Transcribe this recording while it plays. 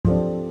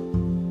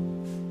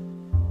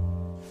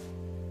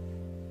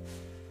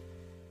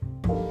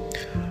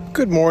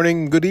Good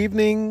morning, good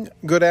evening,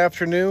 good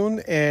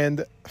afternoon,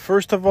 and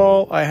first of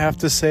all, I have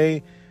to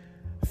say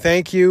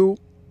thank you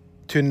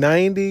to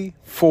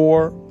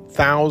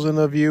 94,000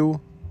 of you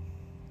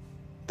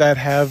that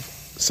have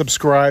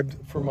subscribed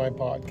for my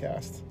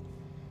podcast.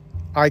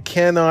 I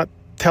cannot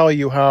tell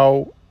you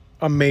how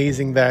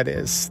amazing that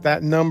is.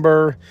 That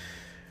number,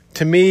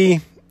 to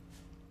me,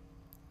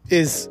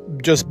 is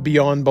just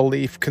beyond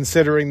belief,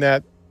 considering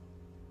that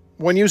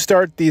when you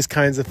start these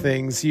kinds of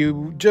things,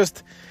 you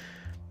just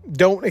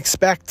don't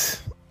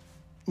expect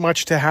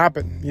much to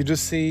happen. You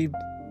just see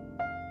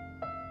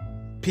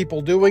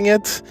people doing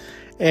it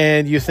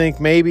and you think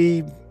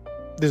maybe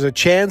there's a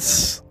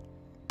chance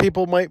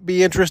people might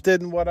be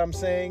interested in what I'm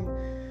saying.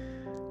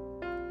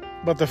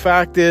 But the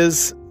fact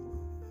is,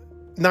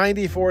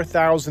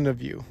 94,000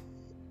 of you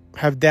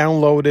have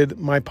downloaded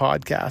my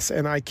podcast,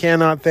 and I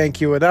cannot thank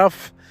you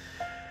enough.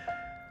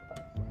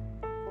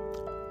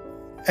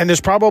 And there's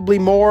probably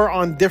more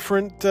on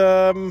different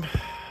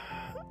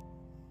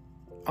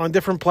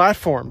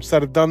platforms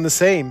that have done the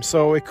same.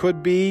 So it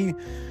could be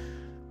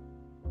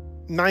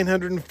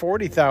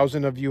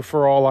 940,000 of you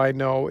for all I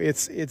know.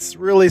 It's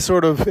really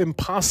sort of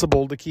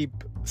impossible to keep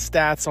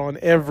stats on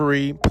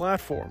every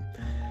platform.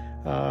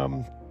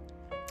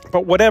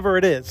 But whatever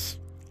it is,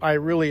 I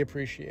really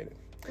appreciate it.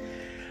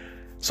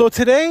 So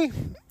today,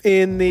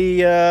 in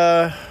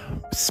the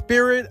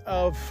spirit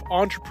of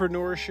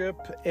entrepreneurship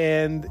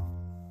and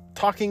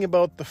talking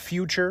about the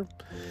future,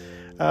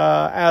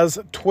 as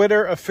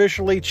Twitter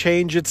officially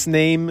changed its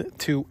name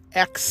to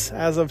X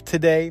as of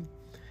today.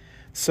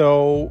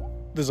 So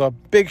there's a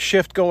big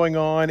shift going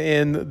on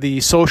in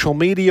the social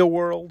media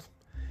world.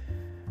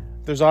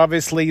 There's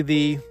obviously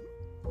the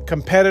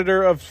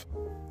competitor of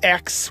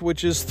X,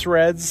 which is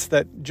Threads,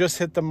 that just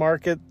hit the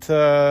market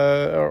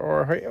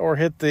or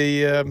hit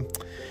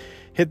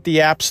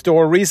the App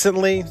Store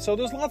recently. So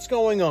there's lots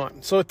going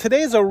on. So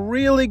today's a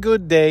really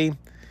good day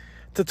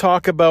to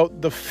talk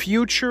about the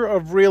future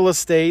of real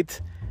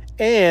estate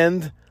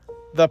and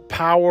the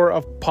power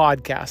of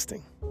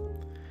podcasting.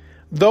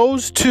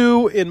 Those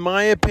two, in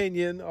my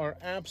opinion, are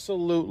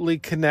absolutely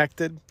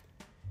connected.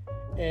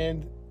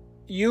 And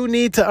you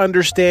need to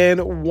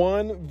understand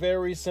one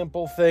very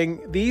simple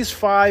thing. These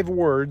 5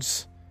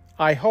 words,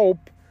 I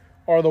hope,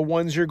 are the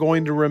ones you're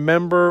going to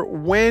remember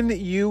when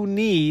you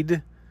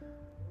need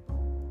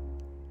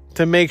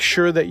to make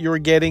sure that you're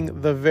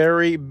getting the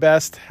very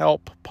best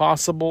help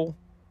possible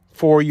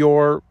for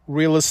your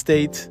real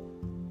estate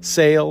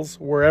sales,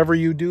 wherever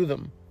you do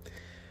them.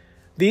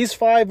 These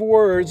 5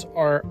 words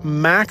are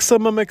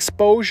maximum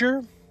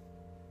exposure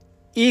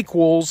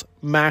equals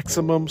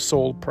maximum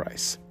sold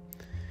price.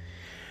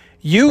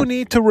 You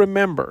need to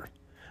remember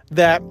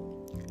that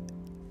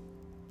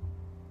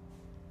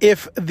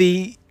if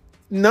the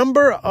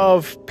number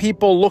of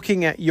people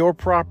looking at your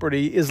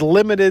property is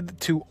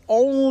limited to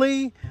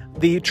only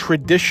the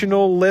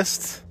traditional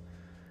list,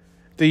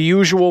 the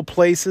usual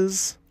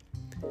places,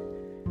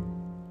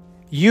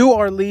 you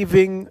are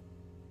leaving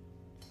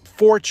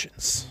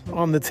fortunes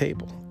on the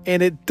table,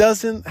 and it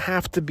doesn't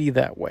have to be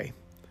that way.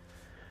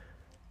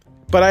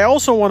 But I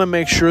also want to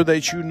make sure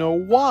that you know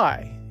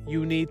why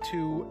you need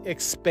to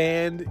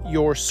expand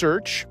your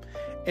search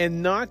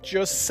and not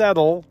just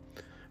settle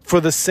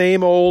for the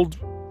same old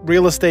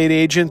real estate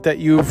agent that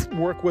you've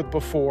worked with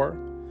before.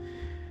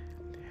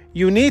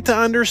 You need to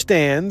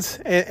understand,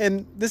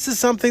 and this is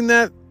something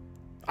that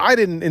I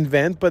didn't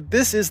invent, but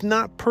this is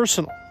not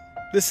personal.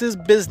 This is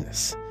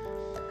business.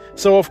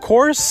 So, of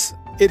course,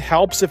 it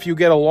helps if you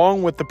get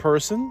along with the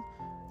person,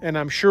 and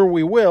I'm sure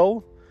we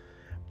will.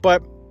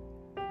 But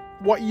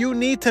what you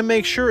need to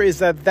make sure is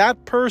that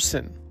that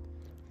person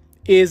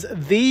is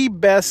the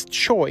best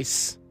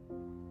choice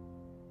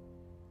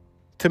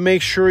to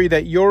make sure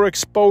that your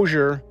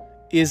exposure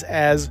is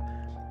as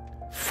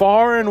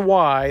far and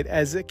wide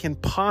as it can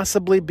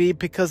possibly be,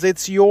 because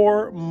it's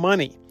your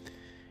money.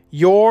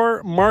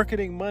 Your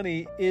marketing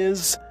money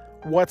is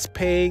what's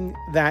paying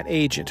that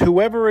agent,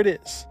 whoever it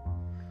is.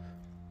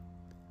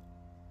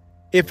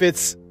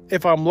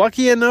 If I'm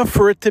lucky enough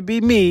for it to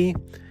be me,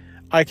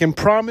 I can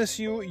promise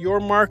you your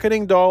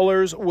marketing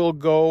dollars will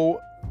go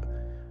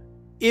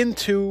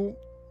into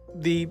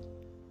the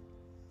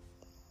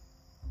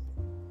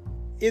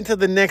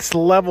next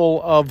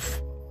level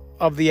of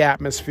the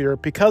atmosphere,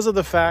 because of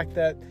the fact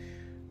that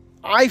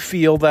I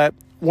feel that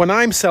when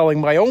I'm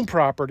selling my own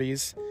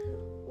properties,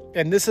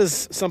 and this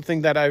is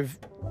something that I've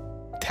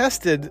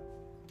tested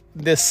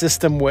this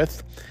system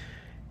with,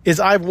 is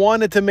I've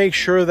wanted to make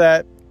sure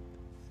that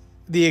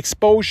the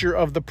exposure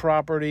of the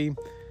property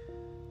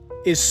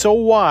is so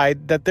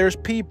wide that there's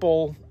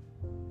people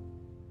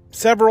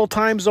several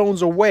time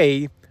zones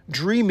away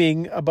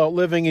dreaming about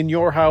living in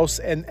your house,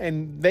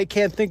 and they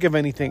can't think of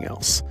anything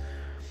else.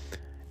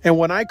 And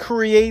when I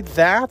create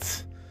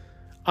that,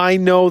 I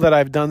know that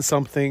I've done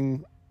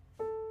something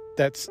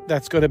that's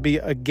going to be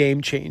a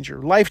game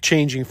changer,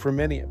 life-changing for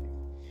many of you.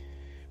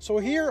 So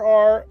here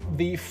are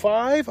the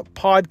 5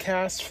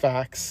 podcast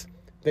facts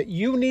that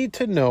you need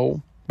to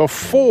know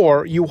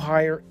before you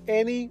hire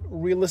any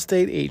real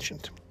estate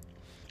agent.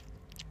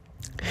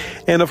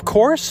 And of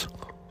course,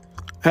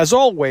 as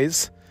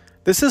always,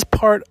 this is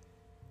part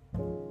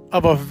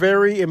of a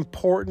very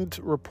important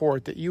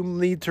report that you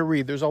need to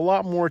read. There's a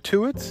lot more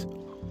to it,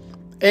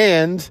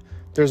 and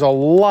there's a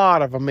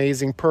lot of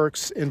amazing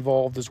perks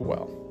involved as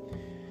well.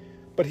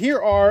 But here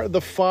are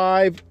the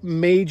 5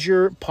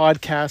 major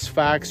podcast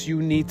facts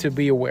you need to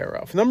be aware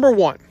of. Number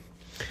 1,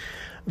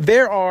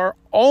 there are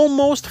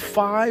almost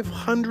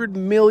 500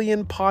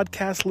 million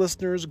podcast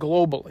listeners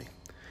globally.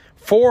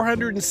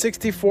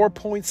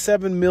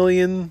 464.7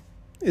 million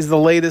is the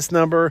latest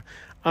number.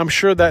 I'm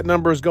sure that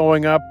number is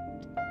going up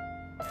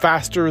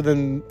faster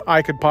than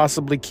I could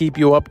possibly keep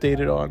you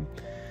updated on.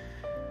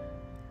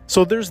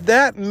 So there's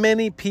that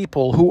many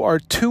people who are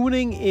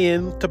tuning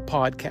in to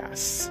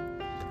podcasts.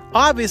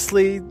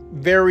 Obviously,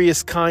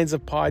 various kinds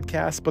of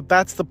podcasts, but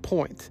that's the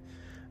point.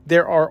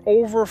 There are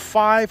over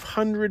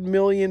 500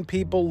 million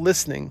people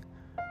listening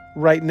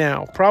right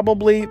now.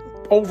 Probably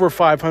over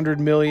 500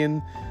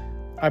 million,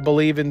 I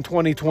believe, in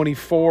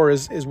 2024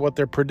 is what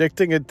they're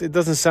predicting. It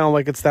doesn't sound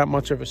like it's that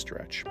much of a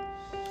stretch.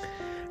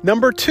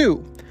 Number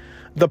 2,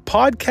 the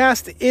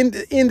podcast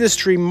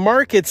industry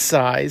market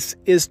size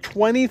is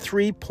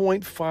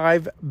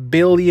 $23.5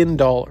 billion.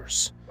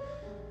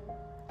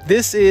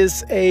 This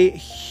is a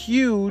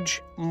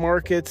huge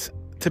market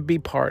to be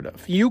part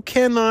of. You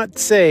cannot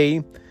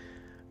say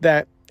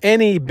that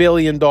any $1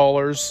 billion,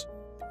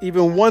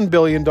 even $1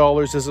 billion,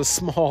 is a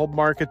small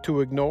market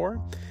to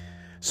ignore.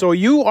 So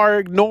you are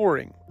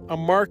ignoring a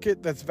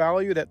market that's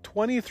valued at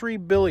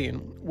 $23 billion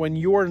when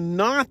you're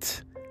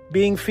not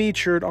being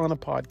featured on a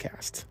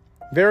podcast.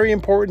 Very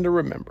important to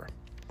remember.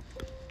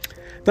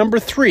 Number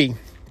 3,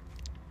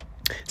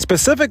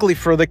 specifically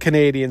for the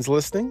Canadians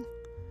listening,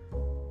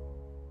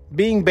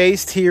 being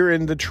based here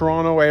in the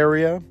Toronto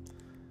area,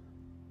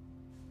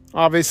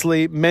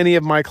 obviously many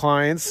of my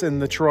clients in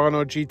the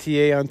Toronto,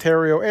 GTA,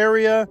 Ontario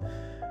area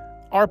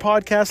are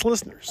podcast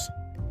listeners.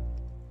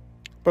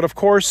 But of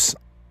course,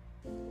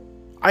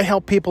 I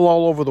help people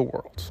all over the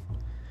world.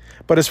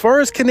 But as far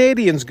as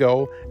Canadians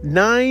go,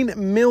 9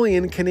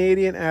 million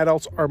Canadian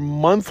adults are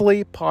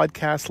monthly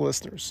podcast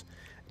listeners.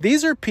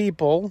 These are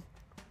people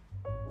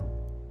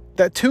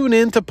that tune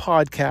into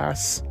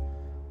podcasts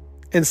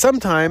and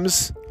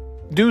sometimes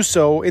do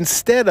so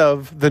instead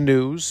of the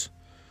news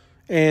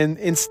and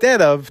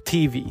instead of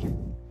TV.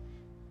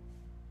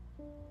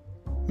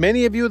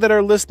 Many of you that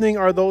are listening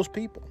are those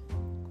people.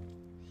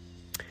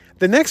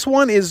 The next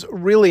one is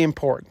really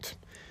important.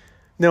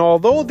 Now,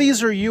 although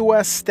these are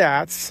U.S.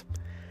 stats,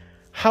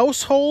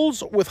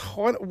 households with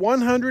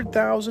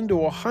 100,000 to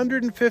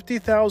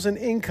 150,000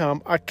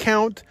 income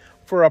account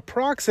for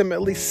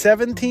approximately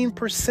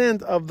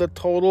 17% of the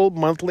total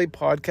monthly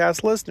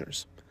podcast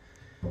listeners.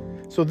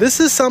 So this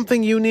is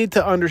something you need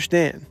to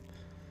understand,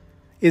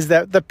 is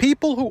that the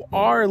people who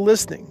are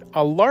listening,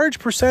 a large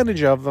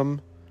percentage of them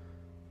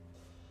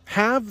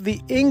have the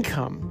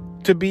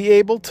income to be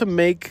able to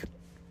make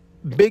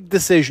big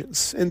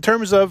decisions. In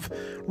terms of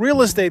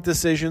real estate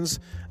decisions,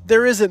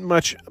 there isn't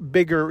much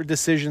bigger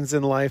decisions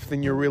in life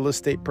than your real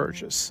estate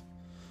purchase.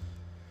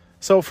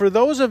 So for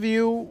those of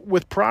you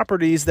with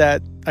properties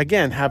that,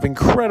 again, have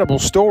incredible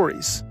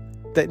stories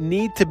that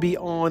need to be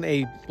on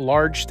a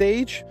large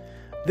stage,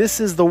 this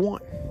is the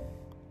one.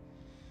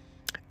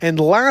 And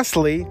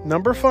lastly,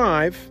 number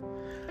 5,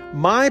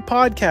 my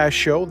podcast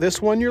show,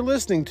 this one you're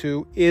listening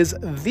to, is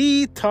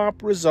the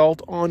top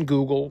result on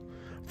Google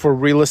for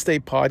real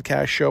estate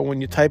podcast show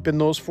when you type in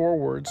those 4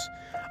 words,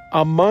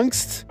 among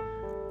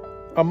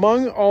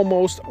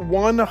almost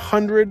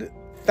 100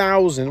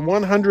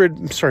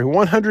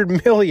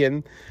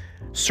 million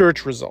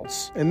search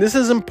results. And this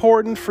is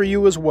important for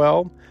you as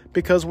well,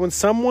 because when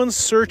someone's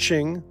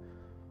searching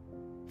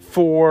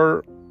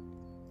for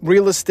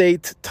real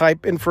estate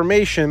type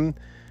information,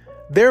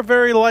 they're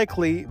very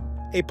likely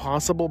a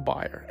possible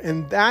buyer.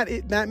 And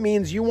that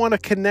means you want to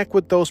connect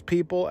with those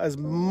people as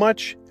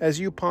much as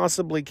you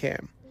possibly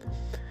can.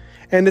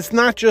 And it's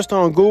not just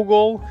on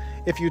Google.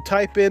 If you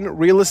type in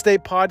real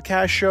estate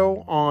podcast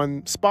show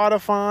on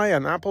Spotify,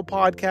 on Apple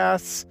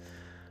Podcasts,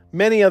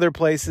 many other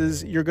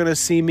places, you're going to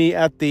see me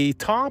at the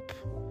top.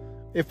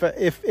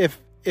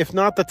 If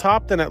not the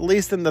top, then at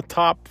least in the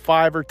top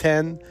 5 or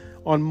 10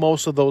 on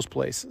most of those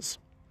places.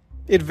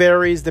 It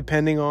varies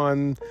depending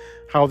on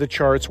how the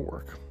charts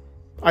work.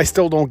 I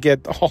still don't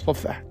get all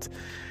of that.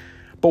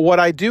 But what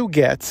I do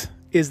get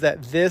is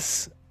that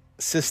this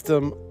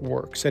system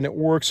works, and it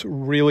works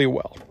really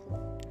well.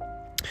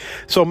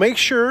 So make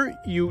sure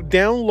you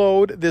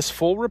download this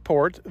full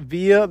report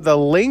via the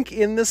link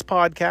in this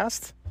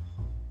podcast.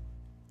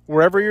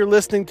 Wherever you're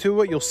listening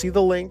to it, you'll see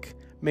the link.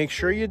 Make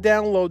sure you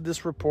download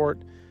this report,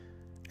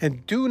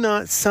 and do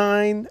not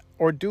sign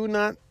or do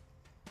not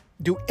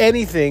do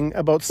anything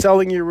about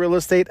selling your real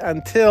estate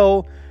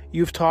until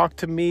you've talked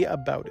to me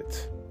about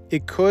it.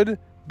 It could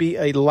be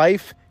a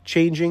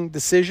life-changing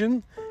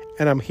decision,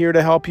 and I'm here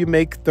to help you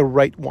make the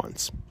right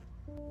ones.